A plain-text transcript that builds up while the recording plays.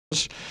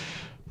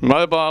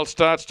Mobile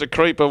starts to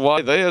creep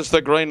away. There's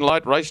the green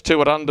light. Race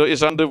 2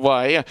 is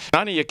underway.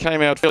 Nania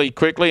came out fairly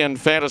quickly, and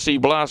Fantasy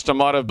Blaster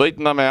might have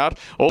beaten them out.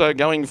 Also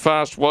going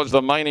fast was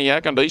the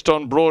Maniac, and East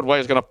on Broadway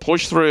is going to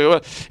push through,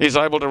 is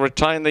able to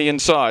retain the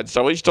inside.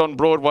 So East on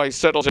Broadway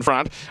settles in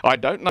front. I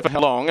don't know for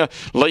how long.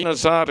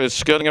 Lena's Art is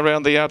skirting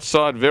around the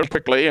outside very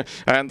quickly,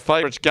 and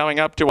favourites going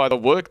up to either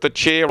work the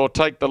chair or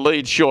take the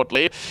lead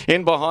shortly.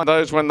 In behind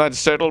those when they'd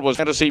settled was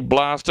Fantasy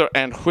Blaster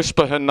and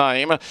Whisper Her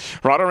Name.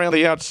 Right around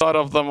the outside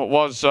of them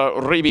was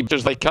Reby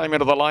as they came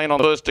into the lane on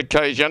the first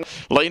occasion.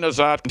 Lena's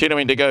Art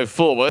continuing to go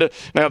forward.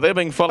 Now they're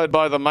being followed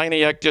by the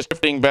Maniac just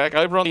drifting back.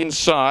 Over on the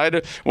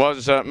inside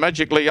was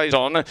Magic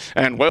Liaison,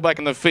 and well back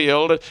in the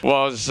field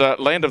was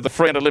Land of the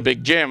Free and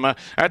Olympic Gem.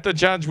 At the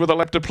judge with a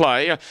lap to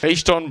play,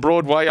 East on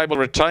Broadway able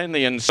to retain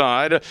the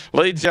inside.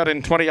 Leads out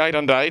in 28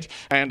 and 8,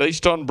 and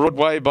East on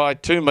Broadway by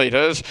 2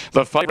 metres.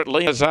 The favourite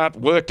Lena's Art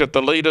worked at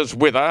the leaders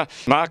with her.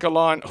 Marker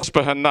line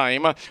Whisper Her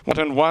Name.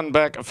 1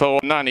 back for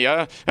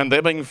Nania, and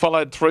they're being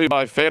followed through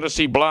by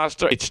Fantasy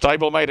Blaster. Its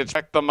stablemate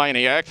attacked the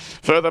Maniac.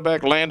 Further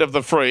back, Land of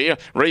the Free.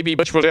 Reby,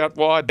 which was out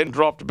wide, then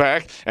dropped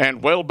back,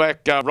 and well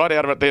back right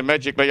out of it there,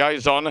 Magic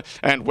Liaison,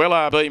 and Well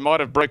RB might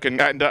have broken,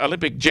 and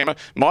Olympic Gem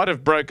might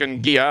have broken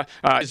gear.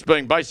 Is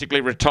being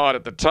basically retired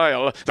at the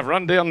tail. The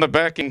run down the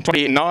back in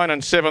 29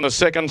 and 7, the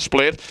second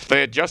split.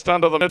 They're just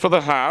under the minute for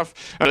the half,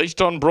 and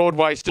East on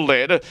Broadway still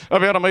led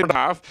about 1.5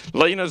 metres.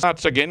 Lena's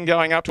Arts again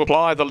going up to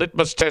apply the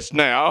litmus test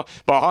now.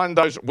 Behind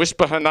those,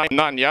 Whisper Her Name,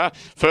 Nanya.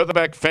 Further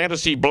back,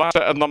 Fantasy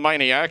Blaster and the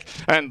Maniac,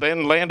 and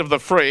then Land of the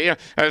Free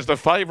as the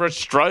favourite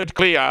strode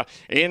clear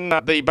in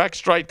the back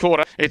straight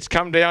quarter. It's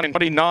come down in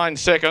 29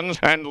 seconds,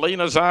 and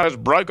Lena's Art has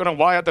broken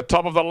away at the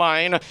top of the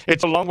lane.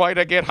 It's a long way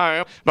to get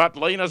home, but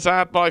Lena's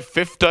Art by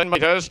 15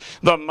 metres.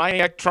 The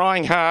Maniac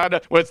trying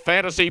hard with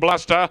Fantasy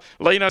Blaster.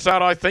 Lena's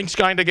Art, I think, is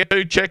going to get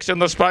 2 checks in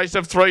the space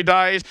of 3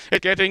 days.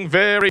 It's getting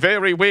very,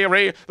 very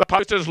weary. The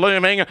post is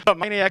looming. The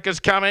Maniac is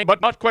coming,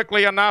 but not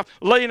quickly enough.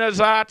 Lena's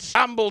Art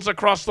stumbles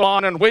across the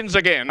line and wins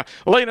again.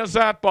 Lena's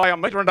Art by 1.5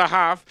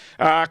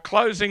 metres.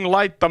 Closing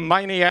late, the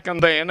Maniac,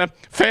 and then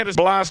Fantasy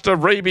Blaster,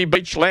 Reby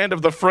Beach, Land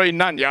of the Free,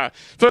 Nanya.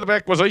 Further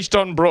back was East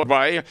on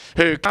Broadway,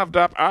 who carved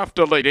up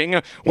after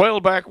leading. Well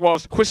back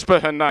was Whisper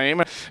Her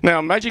Name.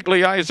 Now, Magic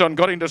Liaison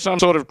got into some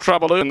sort of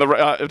trouble in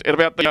at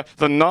about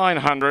the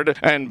 900,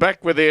 and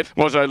back with it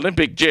was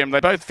Olympic Gem. They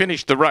both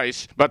finished the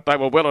race, but they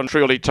were well and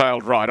truly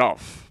tailed right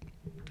off.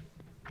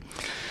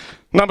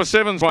 Number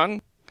 7's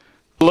one,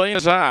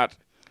 Lena's Art.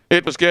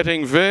 It was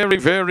getting very,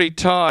 very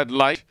tired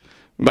late,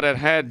 but it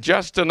had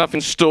just enough in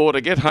store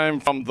to get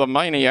home from the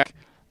Maniac,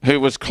 who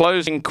was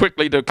closing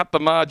quickly to cut the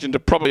margin to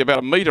probably about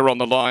 1 metre on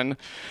the line,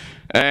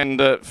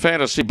 and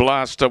Fantasy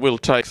Blaster will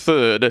take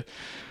third.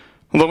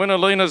 The winner,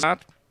 Lena's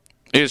Art,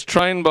 is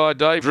trained by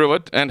Dave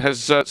Ruitt and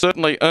has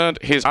certainly earned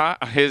his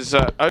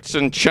oats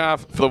and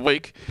chaff for the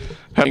week,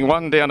 having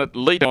won down at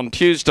Leeds on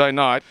Tuesday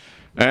night,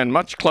 and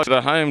much closer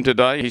to home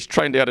today. He's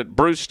trained out at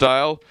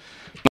Brucedale.